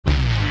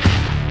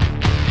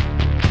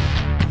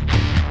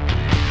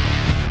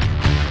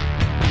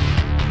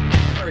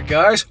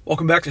guys?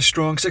 Welcome back to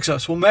Strong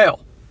Successful Male.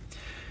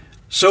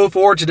 So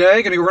for today,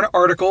 I'm going to go over an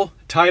article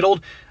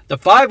titled The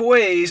 5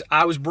 Ways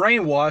I Was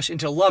Brainwashed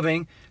into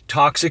Loving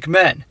Toxic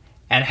Men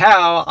and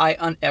How I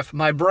Un-F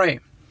My Brain.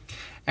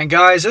 And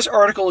guys, this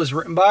article is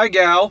written by a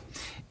gal,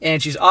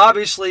 and she's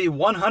obviously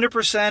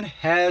 100%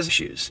 has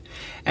issues.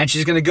 And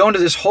she's going to go into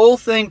this whole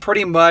thing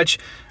pretty much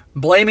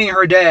blaming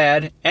her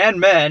dad and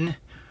men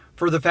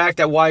for the fact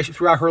that why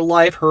throughout her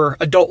life, her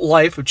adult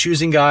life of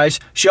choosing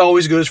guys, she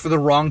always goes for the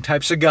wrong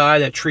types of guy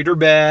that treat her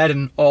bad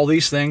and all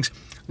these things.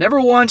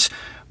 Never once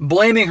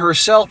blaming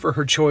herself for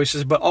her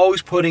choices, but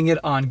always putting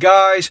it on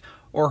guys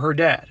or her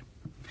dad.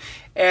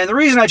 And the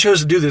reason I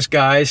chose to do this,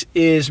 guys,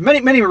 is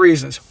many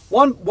reasons.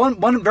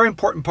 One very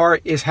important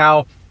part is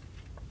how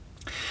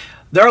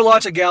there are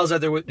lots of gals out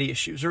there with the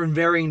issues, or in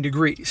varying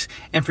degrees.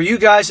 And for you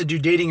guys that do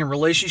dating and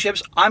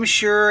relationships, I'm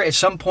sure at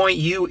some point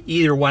you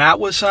either went out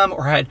with some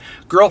or had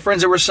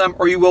girlfriends that were some,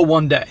 or you will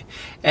one day.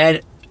 And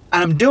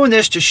I'm doing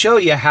this to show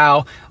you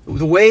how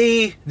the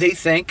way they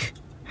think,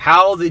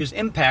 how this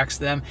impacts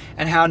them,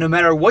 and how no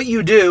matter what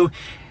you do,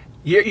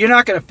 you're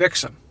not going to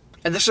fix them.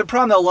 And this is a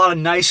problem that a lot of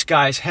nice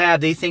guys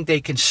have. They think they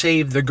can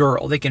save the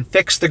girl. They can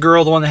fix the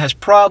girl, the one that has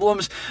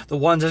problems, the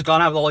one that's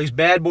gone out with all these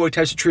bad boy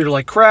types that treat her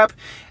like crap.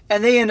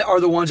 And they are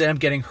the ones that end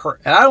up getting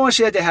hurt. And I don't want to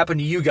see that to happen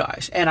to you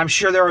guys. And I'm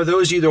sure there are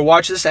those of you that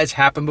watch this that's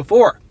happened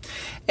before.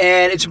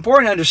 And it's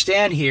important to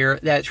understand here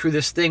that through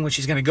this thing, which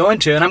she's going to go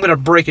into, and I'm going to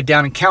break it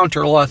down and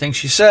counter a lot of things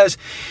she says,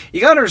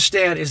 you got to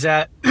understand is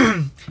that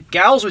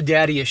gals with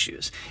daddy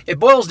issues, it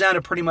boils down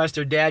to pretty much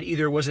their dad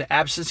either was an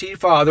absentee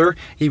father,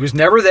 he was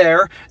never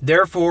there,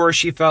 therefore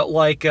she felt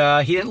like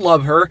he didn't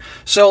love her.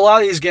 So a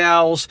lot of these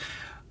gals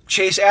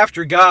chase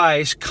after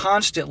guys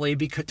constantly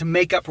to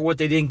make up for what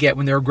they didn't get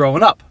when they were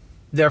growing up.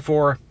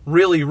 Therefore,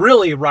 really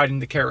riding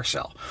the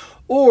carousel.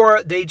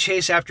 Or they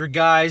chase after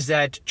guys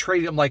that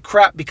treat them like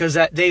crap because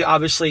that they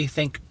obviously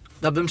think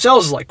of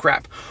themselves as like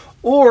crap.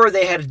 Or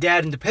they had a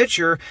dad in the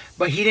picture,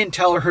 but he didn't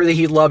tell her that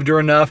he loved her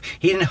enough.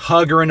 He didn't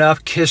hug her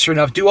enough, kiss her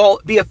enough,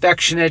 be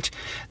affectionate.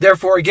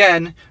 Therefore,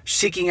 again,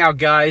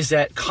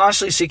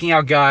 constantly seeking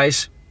out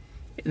guys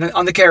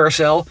on the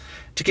carousel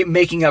to keep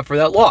making up for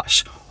that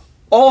loss.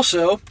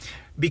 Also,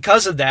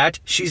 because of that,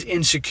 she's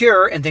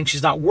insecure and thinks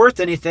she's not worth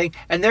anything,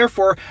 and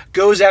therefore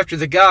goes after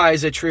the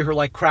guys that treat her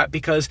like crap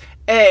because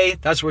A,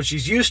 that's what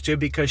she's used to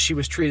because she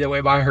was treated that way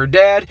by her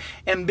dad,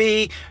 and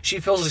B, she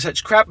feels like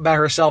such crap about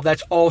herself,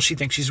 that's all she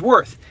thinks she's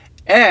worth.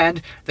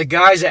 And the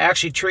guys that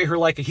actually treat her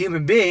like a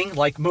human being,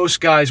 like most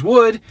guys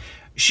would,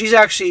 she's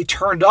actually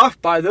turned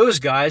off by those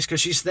guys because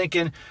she's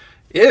thinking,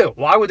 ew,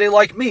 why would they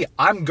like me?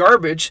 I'm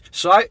garbage,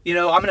 so I'm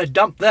going to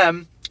dump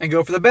them and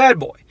go for the bad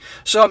boy.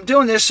 So I'm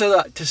doing this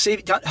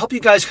to help you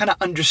guys kind of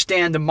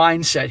understand the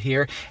mindset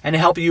here and to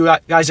help you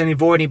guys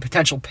avoid any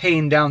potential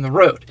pain down the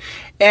road.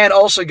 And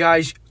also,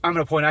 guys, I'm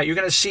going to point out, you're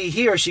going to see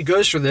here, she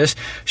goes through this,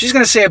 she's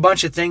going to say a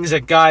bunch of things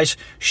that guys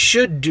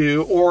should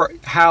do or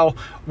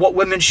what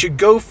women should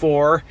go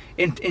for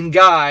in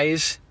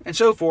guys and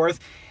so forth,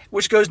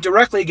 which goes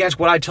directly against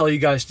what I tell you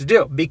guys to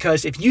do.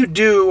 Because if you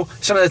do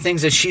some of the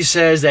things that she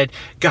says that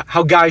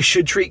how guys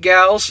should treat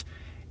gals,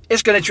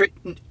 it's going to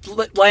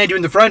land you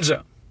in the friend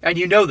zone, and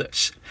you know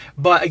this.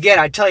 But again,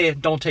 I tell you,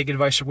 don't take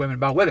advice from women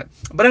about women.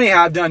 But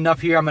anyhow, I've done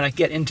enough here. I'm going to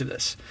get into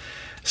this.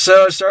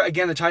 So,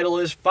 again, the title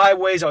is 5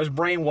 Ways I Was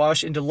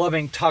Brainwashed into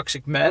Loving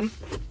Toxic Men.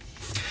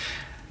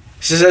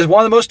 She says,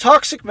 one of the most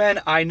toxic men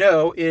I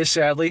know is,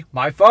 sadly,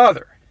 my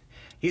father.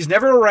 He's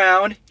never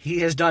around. He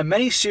has done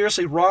many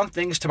seriously wrong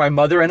things to my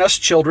mother and us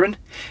children.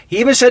 He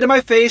even said to my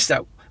face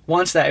that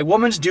a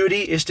woman's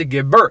duty is to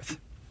give birth.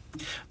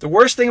 The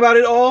worst thing about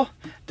it all,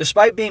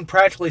 despite being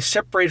practically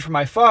separated from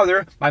my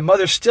father, my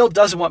mother still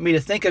doesn't want me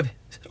to think of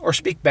or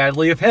speak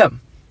badly of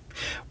him,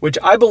 which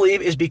I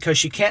believe is because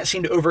she can't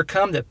seem to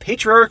overcome the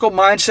patriarchal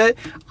mindset.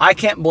 I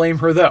can't blame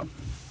her, though.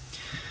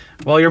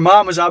 Well, your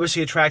mom was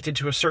obviously attracted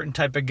to a certain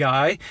type of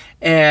guy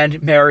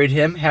and married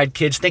him, had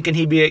kids thinking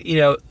he'd be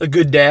a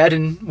good dad,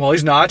 and, well,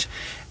 he's not.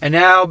 And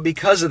now,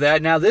 because of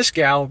that, now this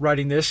gal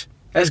writing this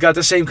has got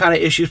the same kind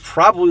of issues,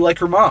 probably like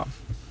her mom.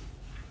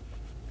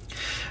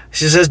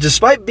 She says,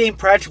 despite being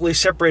practically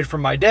separated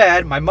from my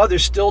dad, my mother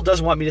still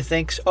doesn't want me to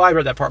think... Oh, I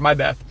read that part, my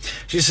bad.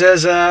 She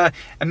says,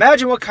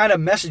 imagine what kind of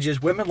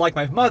messages women like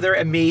my mother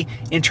and me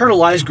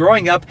internalized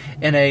growing up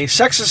in a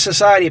sexist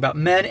society about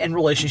men and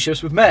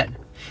relationships with men.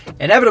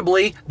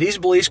 Inevitably, these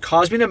beliefs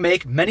caused me to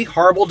make many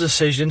horrible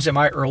decisions in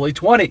my early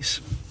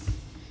 20s.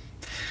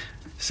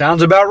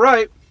 Sounds about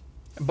right.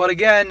 But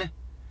again,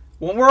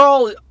 when we're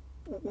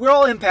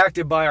all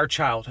impacted by our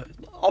childhood.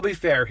 I'll be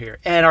fair here,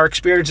 and our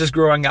experiences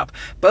growing up.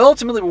 But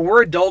ultimately, when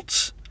we're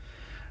adults,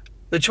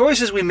 the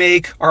choices we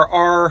make are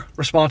our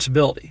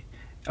responsibility.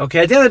 Okay,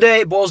 at the end of the day,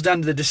 it boils down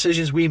to the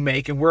decisions we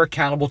make, and we're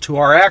accountable to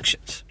our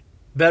actions,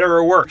 better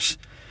or worse.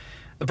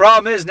 The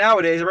problem is,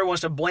 nowadays, everyone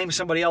wants to blame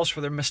somebody else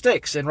for their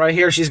mistakes, and right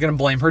here, she's going to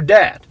blame her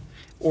dad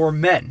or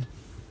men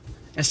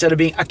instead of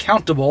being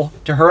accountable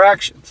to her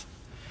actions.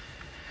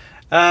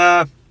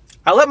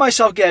 I let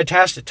myself get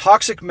attached to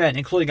toxic men,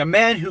 including a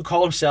man who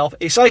called himself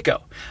a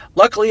psycho.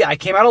 Luckily, I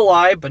came out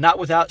alive, but not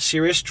without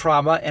serious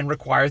trauma and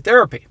required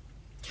therapy.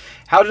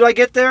 How did I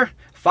get there?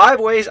 5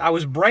 ways I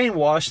was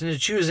brainwashed into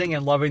choosing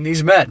and loving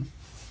these men.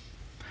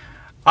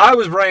 I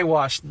was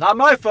brainwashed. Not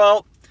my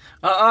fault.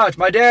 It's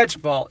my dad's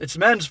fault. It's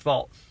men's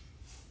fault.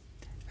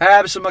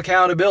 Have some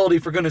accountability,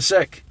 for goodness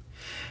sake.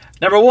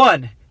 Number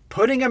 1,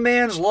 putting a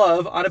man's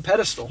love on a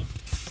pedestal.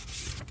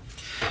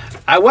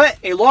 I went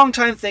a long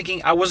time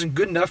thinking I wasn't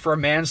good enough for a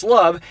man's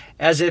love,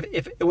 as if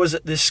it was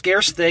this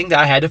scarce thing that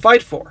I had to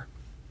fight for.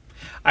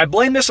 I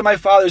blamed this on my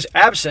father's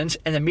absence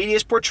and the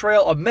media's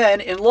portrayal of men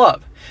in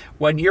love.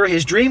 When you're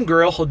his dream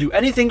girl, he'll do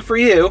anything for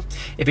you.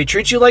 If he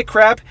treats you like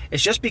crap,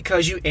 it's just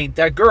because you ain't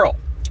that girl.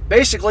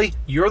 Basically,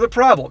 you're the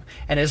problem,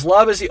 and his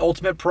love is the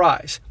ultimate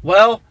prize.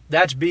 Well,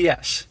 that's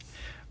BS.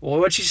 Well,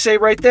 what'd she say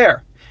right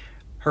there?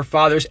 Her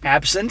father's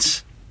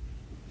absence.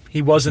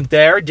 He wasn't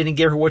there, didn't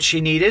give her what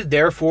she needed.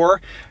 Therefore,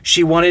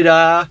 she wanted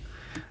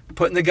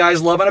putting the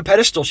guy's love on a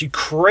pedestal. She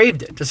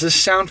craved it. Does this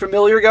sound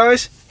familiar,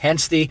 guys?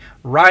 Hence the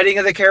riding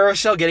of the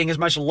carousel, getting as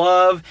much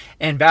love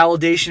and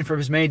validation from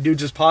as many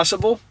dudes as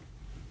possible.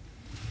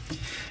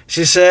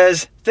 She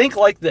says, think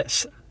like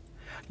this.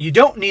 You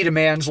don't need a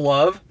man's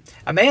love.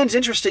 A man's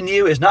interest in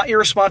you is not your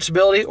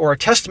responsibility or a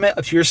testament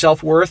to your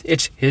self-worth.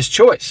 It's his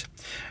choice.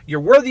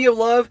 You're worthy of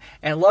love,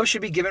 and love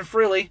should be given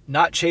freely,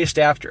 not chased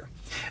after.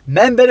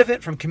 Men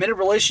benefit from committed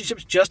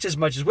relationships just as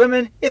much as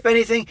women. If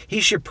anything,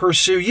 he should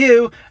pursue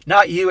you,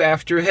 not you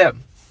after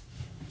him.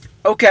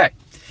 Okay.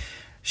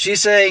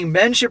 She's saying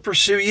men should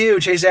pursue you,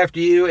 chase after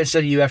you,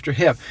 instead of you after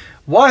him.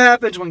 What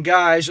happens when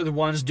guys are the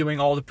ones doing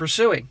all the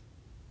pursuing?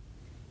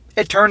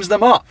 It turns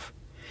them off.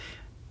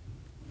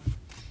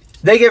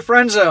 They get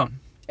friend zoned.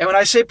 And when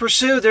I say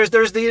pursue, there's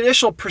the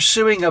initial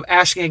pursuing of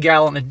asking a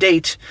gal on a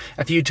date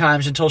a few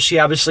times until she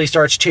obviously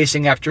starts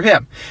chasing after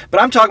him.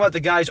 But I'm talking about the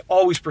guys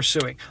always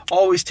pursuing,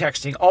 always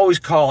texting, always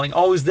calling,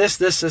 always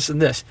this,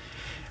 and this.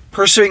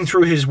 Pursuing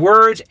through his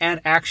words and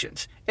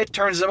actions. It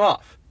turns them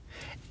off.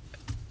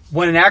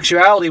 When in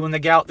actuality, when the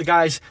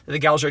guys that the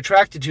gals are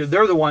attracted to,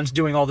 they're the ones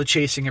doing all the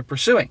chasing and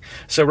pursuing.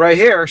 So right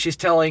here, she's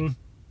telling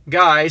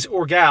guys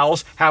or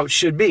gals how it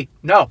should be.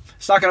 No,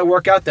 it's not going to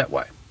work out that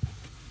way.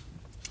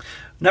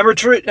 Number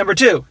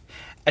two,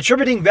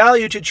 attributing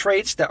value to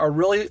traits that are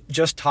really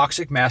just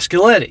toxic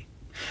masculinity.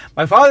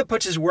 My father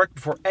puts his work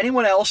before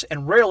anyone else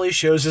and rarely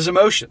shows his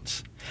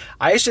emotions.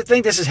 I used to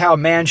think this is how a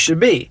man should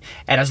be,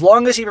 and as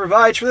long as he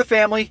provides for the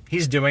family,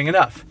 he's doing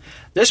enough.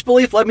 This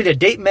belief led me to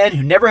date men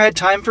who never had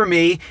time for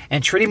me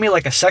and treating me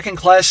like a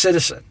second-class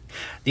citizen.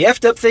 The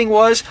effed up thing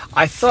was,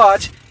 I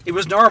thought it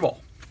was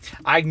normal.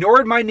 I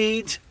ignored my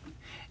needs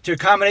to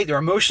accommodate their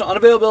emotional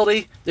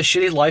unavailability, the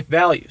shitty life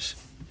values.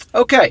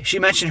 Okay, she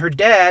mentioned her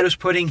dad was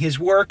putting his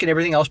work and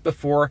everything else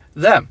before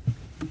them.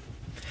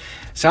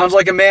 Sounds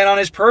like a man on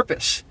his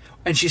purpose.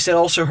 And she said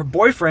also her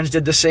boyfriends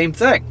did the same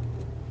thing.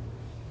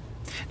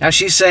 Now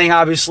she's saying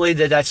obviously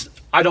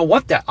I don't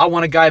want that. I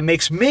want a guy who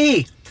makes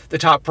me the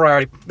top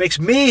priority, makes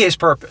me his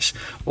purpose.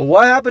 Well,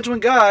 what happens when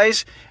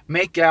guys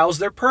make gals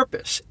their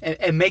purpose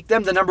and make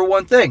them the number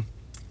one thing?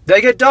 They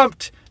get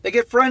dumped. They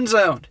get friend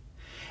zoned.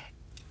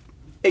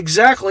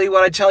 Exactly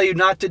what I tell you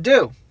not to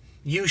do.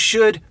 You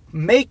should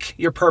make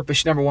your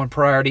purpose number one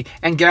priority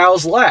and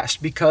gals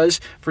last, because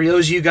for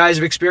those of you guys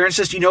who have experienced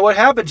this, you know what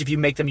happens if you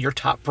make them your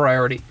top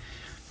priority.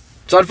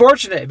 It's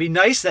unfortunate. It'd be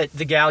nice that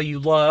the gal you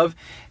love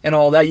and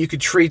all that you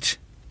could treat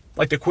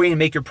like the queen and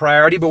make your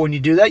priority, but when you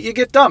do that, you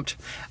get dumped.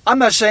 I'm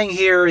not saying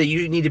here that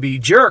you need to be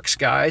jerks,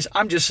 guys.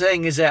 I'm just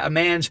saying is that a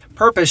man's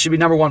purpose should be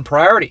number one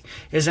priority.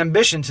 His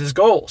ambitions, his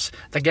goals.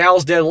 The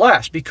gal's dead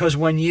last, because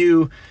when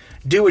you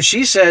do what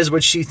she says,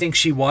 what she thinks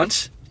she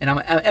wants, and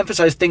I'm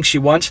emphasize things she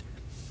wants,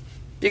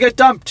 you get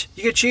dumped,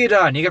 you get cheated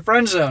on, you get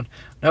friend zoned.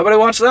 Nobody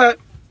wants that.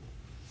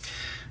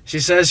 She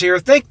says here,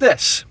 think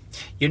this.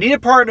 You need a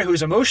partner who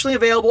is emotionally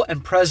available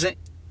and present.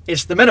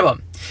 It's the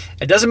minimum.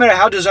 It doesn't matter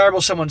how desirable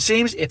someone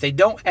seems. If they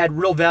don't add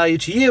real value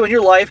to you and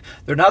your life,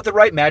 they're not the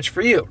right match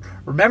for you.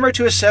 Remember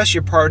to assess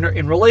your partner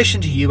in relation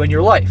to you and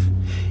your life.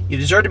 You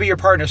deserve to be your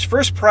partner's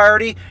first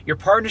priority. Your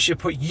partner should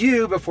put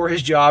you before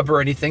his job or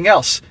anything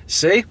else.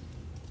 See?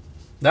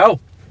 No.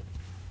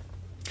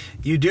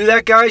 You do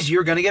that, guys,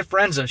 you're going to get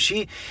friend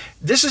zoned.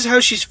 This is how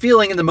she's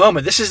feeling in the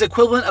moment. This is the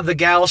equivalent of the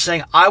gal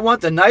saying, I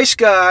want the nice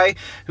guy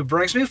who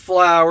brings me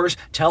flowers,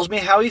 tells me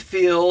how he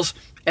feels,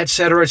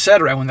 etc.,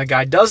 etc. And when the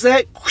guy does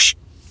that, whoosh,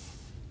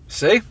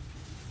 see?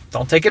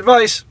 Don't take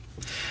advice.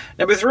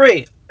 Number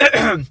 3,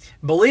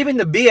 believing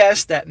the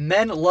BS that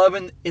men love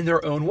in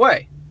their own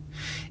way.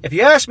 If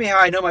you ask me how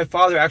I know my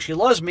father actually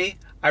loves me,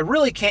 I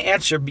really can't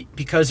answer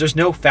because there's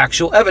no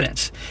factual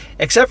evidence,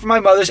 except for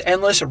my mother's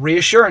endless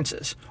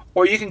reassurances.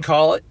 Or you can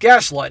call it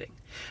gaslighting,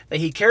 that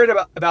he cared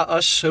about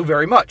us so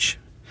very much.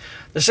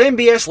 The same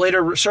BS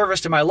later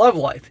surfaced in my love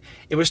life.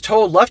 It was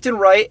told left and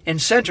right and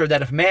center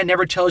that if a man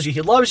never tells you he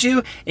loves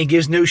you and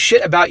gives no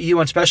shit about you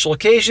on special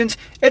occasions,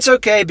 it's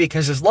okay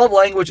because his love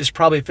language is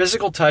probably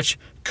physical touch.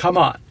 Come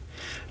on.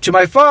 To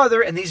my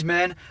father and these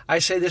men, I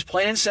say this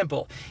plain and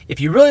simple. If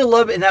you really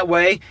love in that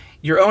way,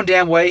 your own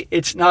damn way,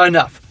 it's not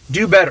enough.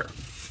 Do better.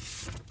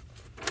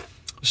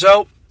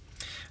 So,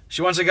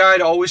 she wants a guy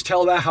to always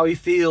tell about how he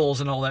feels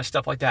and all that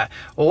stuff like that.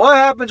 Well, what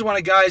happens when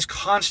a guy is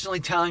constantly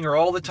telling her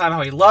all the time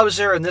how he loves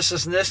her and this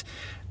and this?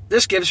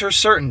 This gives her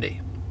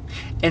certainty.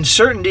 And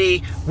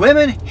certainty,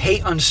 women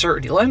hate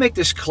uncertainty. Let me make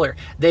this clear.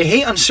 They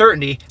hate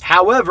uncertainty.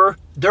 However,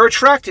 they're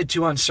attracted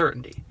to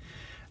uncertainty.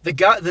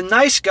 The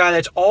nice guy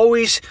that's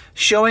always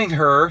showing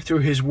her through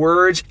his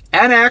words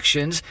and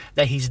actions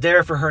that he's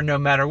there for her no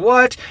matter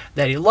what,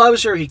 that he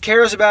loves her, he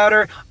cares about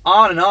her,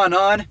 on and on and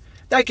on,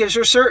 that gives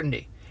her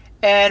certainty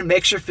and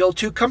makes her feel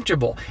too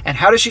comfortable. And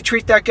how does she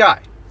treat that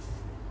guy?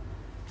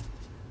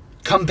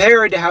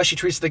 Compared to how she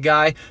treats the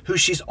guy who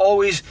she's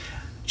always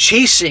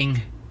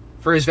chasing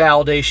for his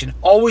validation,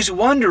 always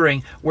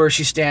wondering where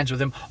she stands with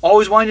him,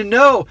 always wanting to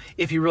know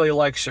if he really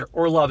likes her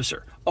or loves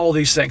her. All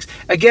these things.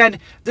 Again,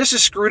 this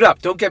is screwed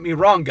up. Don't get me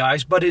wrong,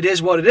 guys, but it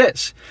is what it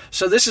is.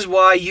 So this is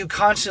why you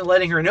constantly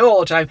letting her know all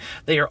the time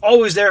that you're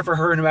always there for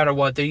her no matter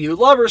what, that you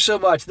love her so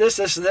much, this,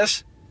 and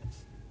this,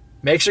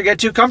 makes her get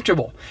too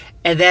comfortable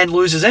and then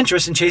loses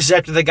interest and chases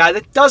after the guy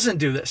that doesn't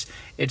do this.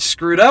 It's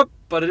screwed up,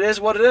 but it is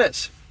what it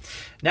is.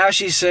 Now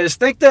she says,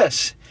 think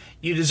this.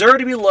 You deserve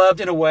to be loved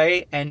in a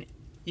way and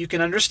you can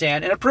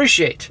understand and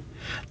appreciate.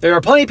 There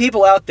are plenty of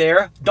people out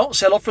there. Don't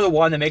settle for the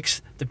one that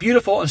makes the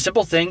beautiful and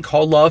simple thing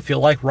called love feel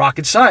like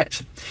rocket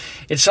science.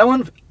 If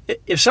someone's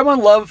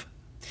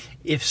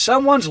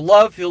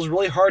love feels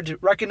really hard to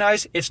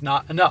recognize, it's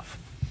not enough.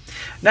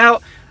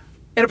 Now,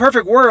 in a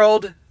perfect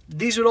world,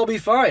 these would all be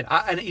fine.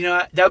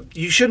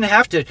 You shouldn't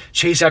have to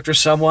chase after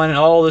someone and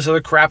all this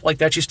other crap like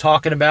that she's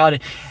talking about.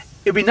 And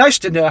it'd be nice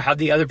to know how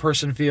the other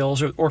person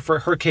feels, or for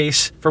her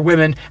case, for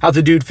women, how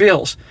the dude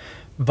feels.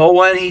 But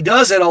when he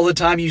does it all the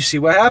time, you see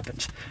what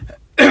happens.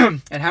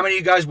 And how many of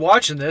you guys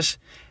watching this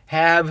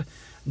have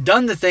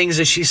done the things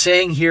that she's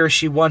saying here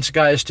she wants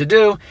guys to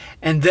do,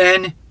 and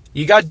then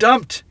you got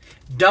dumped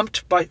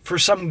for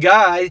some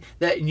guy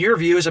that in your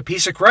view is a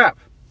piece of crap?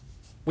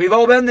 We've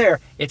all been there.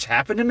 It's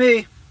happened to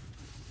me.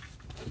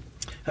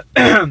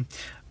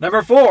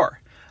 Number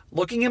 4,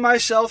 looking at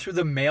myself through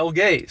the male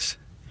gaze.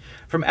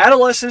 From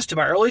adolescence to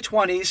my early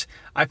 20s,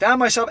 I found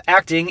myself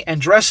acting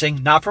and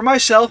dressing not for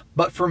myself,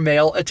 but for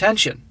male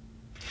attention.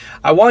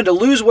 I wanted to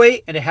lose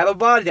weight and to have a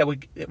body that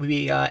would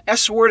be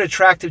S-word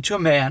attractive to a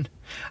man.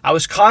 I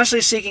was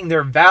constantly seeking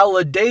their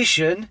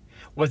validation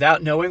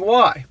without knowing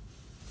why.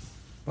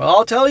 Well,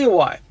 I'll tell you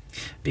why.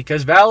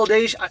 Because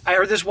validation, I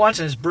heard this once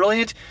and it's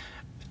brilliant.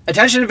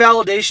 Attention and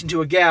validation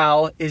to a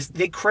gal is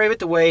they crave it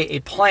the way a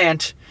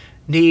plant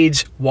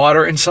needs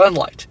water and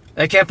sunlight.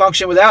 They can't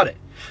function without it.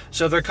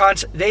 So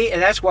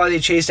and that's why they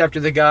chase after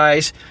the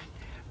guys.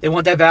 They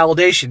want that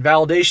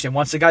validation. And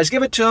once the guys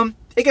give it to them,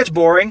 it gets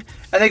boring,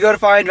 and they go to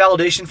find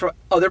validation from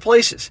other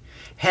places.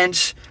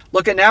 Hence,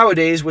 look at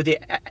nowadays with the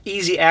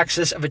easy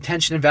access of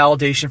attention and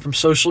validation from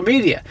social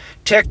media.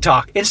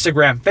 TikTok,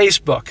 Instagram,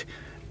 Facebook,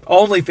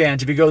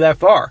 OnlyFans, if you go that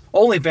far.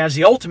 OnlyFans,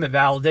 the ultimate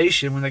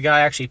validation when the guy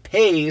actually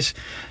pays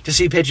to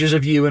see pictures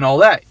of you and all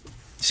that.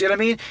 See what I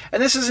mean?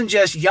 And this isn't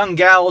just young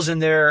gals in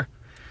their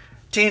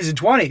teens and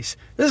 20s.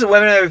 This is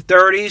women in their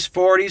 30s,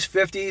 40s,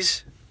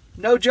 50s.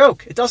 No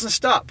joke. It doesn't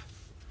stop.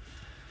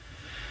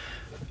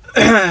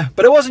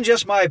 But it wasn't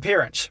just my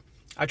appearance.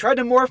 I tried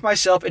to morph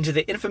myself into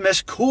the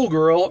infamous cool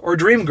girl or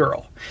dream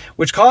girl,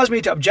 which caused me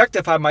to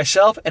objectify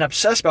myself and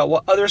obsess about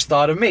what others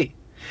thought of me.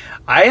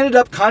 I ended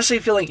up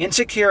constantly feeling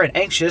insecure and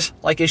anxious,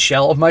 like a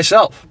shell of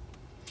myself.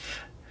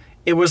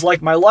 It was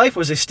like my life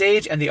was a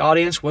stage and the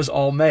audience was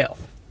all male.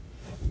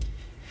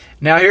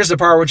 Now here's the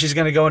part where she's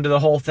going to go into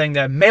the whole thing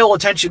that male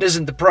attention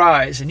isn't the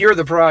prize and you're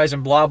the prize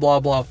and blah, blah,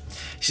 blah.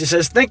 She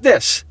says, think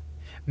this.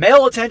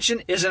 Male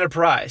attention isn't a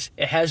prize.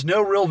 It has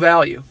no real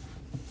value.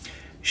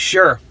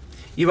 Sure,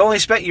 you've only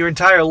spent your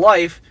entire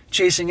life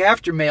chasing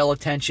after male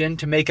attention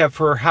to make up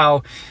for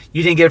how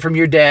you didn't get it from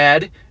your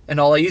dad and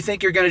all that. You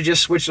think you're going to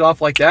just switch it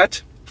off like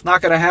that? It's not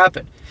going to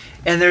happen.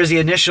 And there's the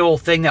initial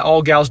thing that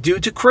all gals do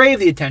to crave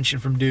the attention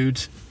from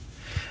dudes.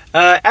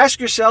 Ask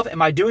yourself,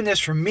 am I doing this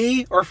for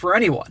me or for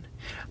anyone?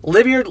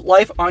 Live your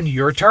life on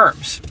your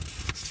terms.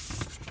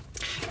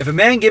 If a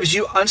man gives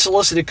you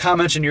unsolicited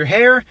comments on your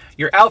hair,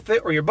 your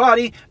outfit, or your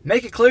body,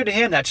 make it clear to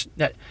him that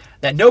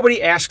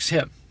nobody asks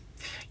him.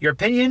 Your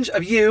opinions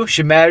of you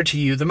should matter to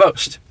you the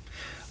most.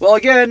 Well,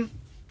 again,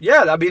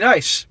 yeah, that'd be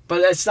nice,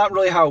 but that's not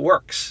really how it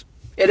works.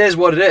 It is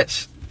what it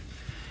is.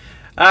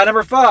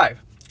 Number 5,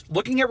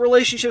 looking at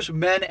relationships with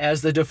men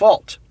as the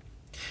default.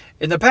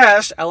 In the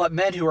past, I let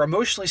men who are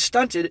emotionally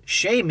stunted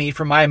shame me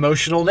for my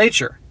emotional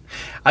nature.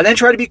 I then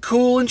tried to be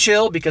cool and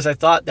chill because I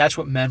thought that's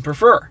what men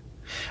prefer.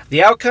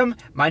 The outcome,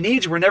 my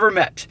needs were never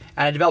met,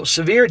 and I developed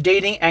severe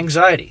dating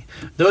anxiety.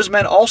 Those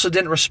men also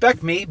didn't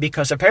respect me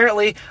because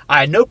apparently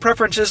I had no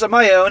preferences of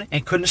my own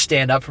and couldn't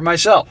stand up for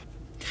myself.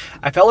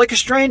 I felt like a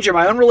stranger in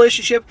my own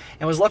relationship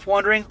and was left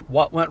wondering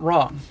what went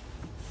wrong.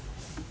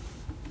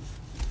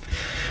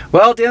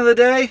 Well, at the end of the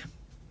day,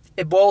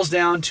 it boils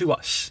down to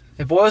us.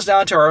 It boils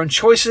down to our own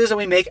choices that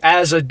we make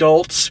as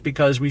adults,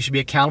 because we should be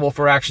accountable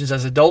for actions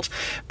as adults.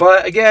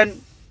 But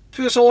again,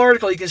 through this whole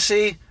article, you can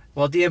see,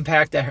 well, the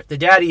impact that the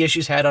daddy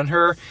issues had on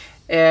her,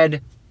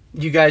 and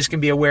you guys can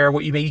be aware of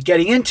what you may be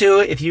getting into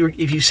if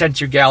you sense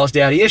your gal's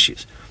daddy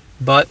issues.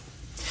 But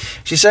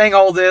she's saying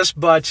all this,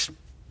 but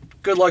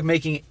good luck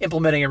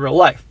implementing it in real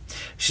life.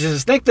 She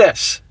says, think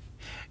this.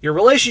 Your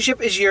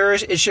relationship is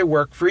yours. It should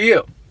work for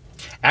you.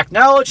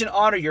 Acknowledge and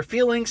honor your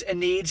feelings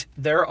and needs.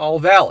 They're all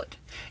valid.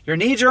 Your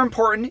needs are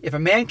important. If a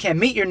man can't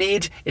meet your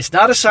needs, it's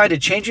not a sign to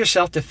change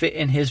yourself to fit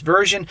in his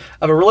version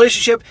of a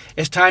relationship.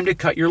 It's time to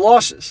cut your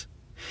losses.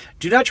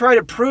 Do not try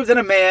to prove to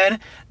a man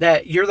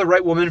that you're the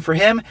right woman for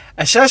him.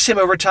 Assess him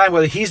over time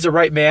whether he's the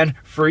right man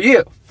for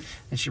you.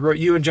 And she wrote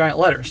you in giant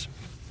letters.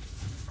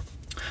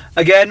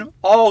 Again,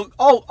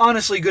 all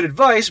honestly good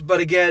advice, but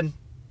again,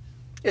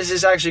 is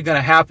this actually going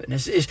to happen?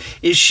 Is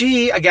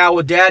she a gal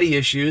with daddy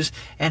issues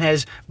and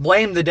has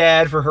blamed the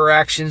dad for her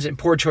actions and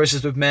poor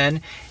choices with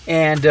men,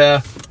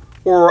 and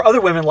or other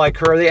women like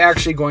her, are they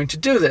actually going to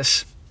do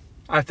this?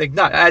 I think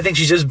not. I think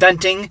she's just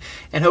venting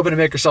and hoping to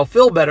make herself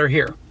feel better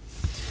here.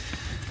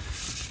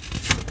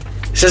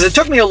 It says, it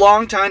took me a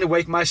long time to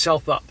wake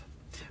myself up,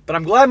 but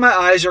I'm glad my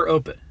eyes are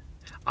open.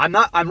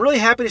 I'm really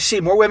happy to see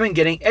more women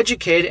getting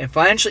educated and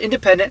financially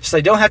independent so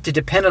they don't have to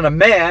depend on a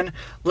man,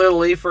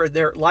 literally, for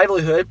their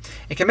livelihood,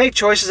 and can make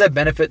choices that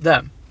benefit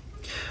them.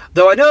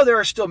 Though I know there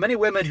are still many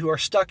women who are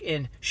stuck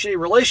in shitty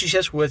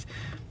relationships with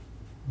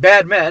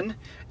bad men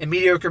and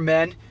mediocre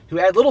men who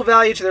add little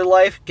value to their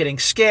life, getting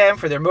scammed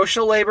for their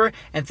emotional labor,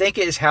 and think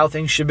it is how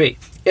things should be.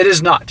 It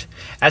is not.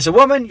 As a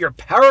woman, you're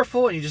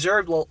powerful and you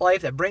deserve a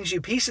life that brings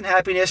you peace and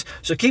happiness,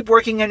 so keep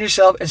working on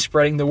yourself and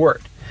spreading the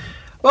word.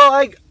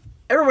 Well,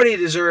 everybody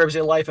deserves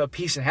a life of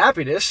peace and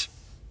happiness.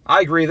 I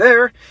agree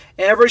there.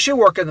 And everybody should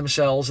work on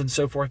themselves and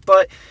so forth.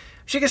 But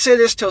she can say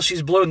this till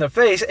she's blue in the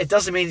face. It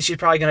doesn't mean that she's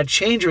probably going to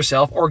change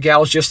herself or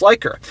gals just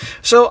like her.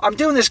 So I'm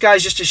doing this,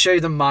 guys, just to show you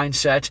the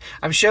mindset.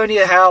 I'm showing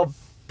you how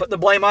putting the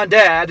blame on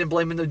dad and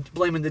blaming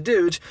the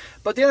dudes.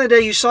 But at the end of the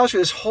day, you saw through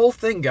this whole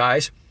thing,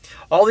 guys.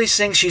 All these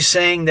things she's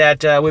saying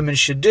that women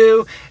should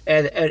do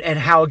and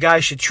how a guy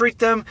should treat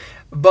them.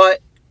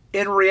 But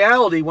in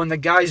reality, when the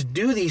guys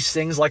do these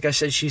things, like I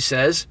said, she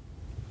says,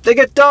 they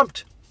get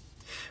dumped.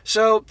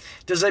 So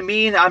does that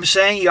mean I'm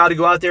saying you ought to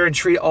go out there and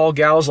treat all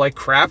gals like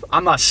crap?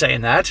 I'm not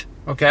saying that,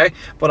 okay?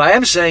 What I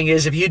am saying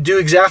is if you do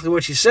exactly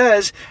what she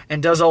says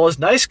and does all this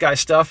nice guy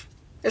stuff,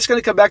 it's going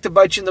to come back to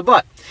bite you in the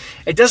butt.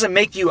 It doesn't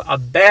make you a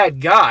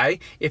bad guy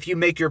if you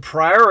make your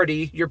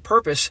priority, your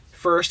purpose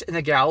first and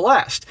the gal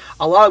last.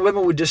 A lot of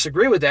women would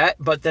disagree with that,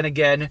 but then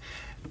again,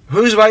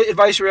 whose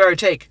advice would I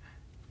take?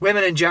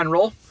 Women in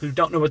general who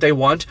don't know what they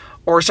want,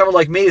 or someone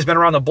like me who's been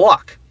around the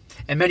block.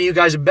 And many of you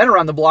guys have been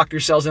around the block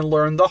yourselves and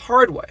learned the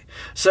hard way.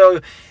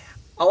 So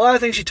a lot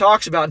of things she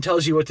talks about and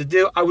tells you what to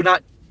do, I would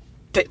not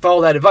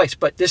follow that advice.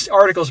 But this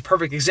article is a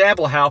perfect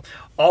example of how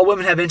all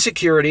women have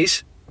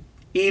insecurities.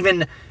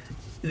 Even,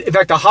 in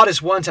fact, the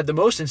hottest ones have the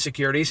most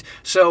insecurities.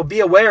 So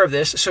be aware of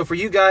this. So for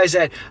you guys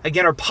that,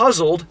 again, are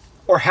puzzled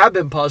or have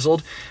been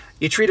puzzled,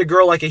 you treat a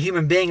girl like a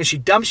human being and she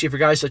dumps you for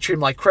guys that treat them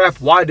like crap.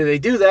 Why do they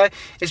do that?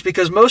 It's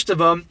because most of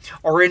them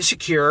are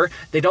insecure.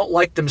 They don't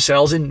like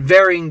themselves in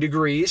varying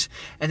degrees.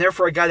 And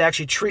therefore, a guy that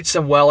actually treats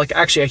them well, like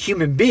actually a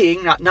human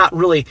being, not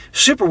really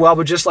super well,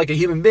 but just like a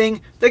human being,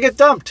 they get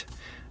dumped.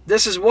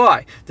 This is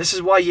why. This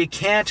is why you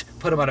can't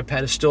put them on a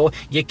pedestal.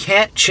 You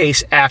can't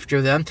chase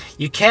after them.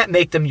 You can't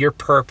make them your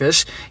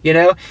purpose, you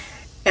know?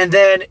 And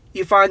then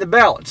you find the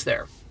balance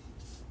there.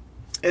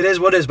 It is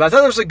what it is. But I thought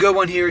there was a good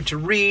one here to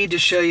read to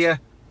show you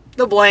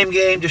the blame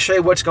game, to show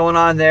you what's going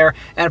on there,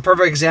 and a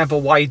perfect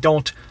example why you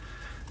don't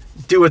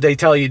do what they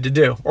tell you to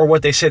do or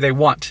what they say they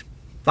want.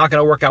 Not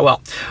going to work out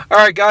well. All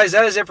right, guys,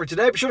 that is it for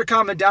today. Be sure to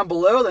comment down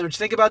below. Let me know what you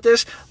think about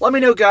this. Let me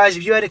know, guys,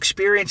 if you had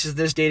experiences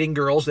this dating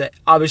girls that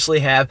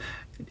obviously have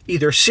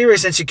either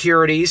serious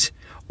insecurities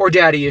or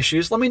daddy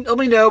issues. Let me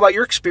know about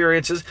your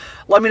experiences.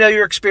 Let me know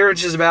your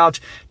experiences about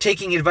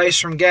taking advice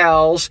from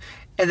gals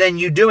and then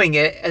you doing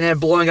it and then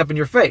blowing up in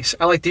your face.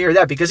 I like to hear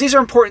that because these are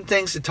important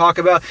things to talk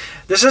about.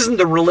 This isn't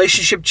the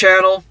relationship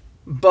channel,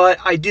 but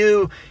I've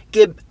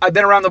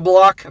been around the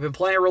block. I've been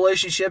playing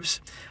relationships.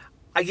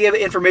 I give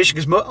information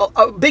because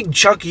a big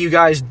chunk of you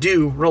guys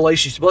do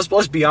relationships.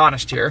 Let's be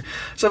honest here.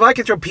 So if I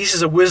can throw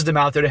pieces of wisdom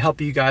out there to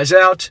help you guys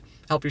out,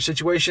 help your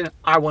situation,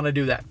 I want to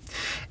do that.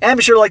 And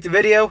be sure to like the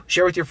video,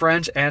 share with your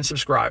friends, and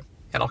subscribe.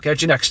 And I'll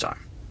catch you next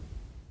time.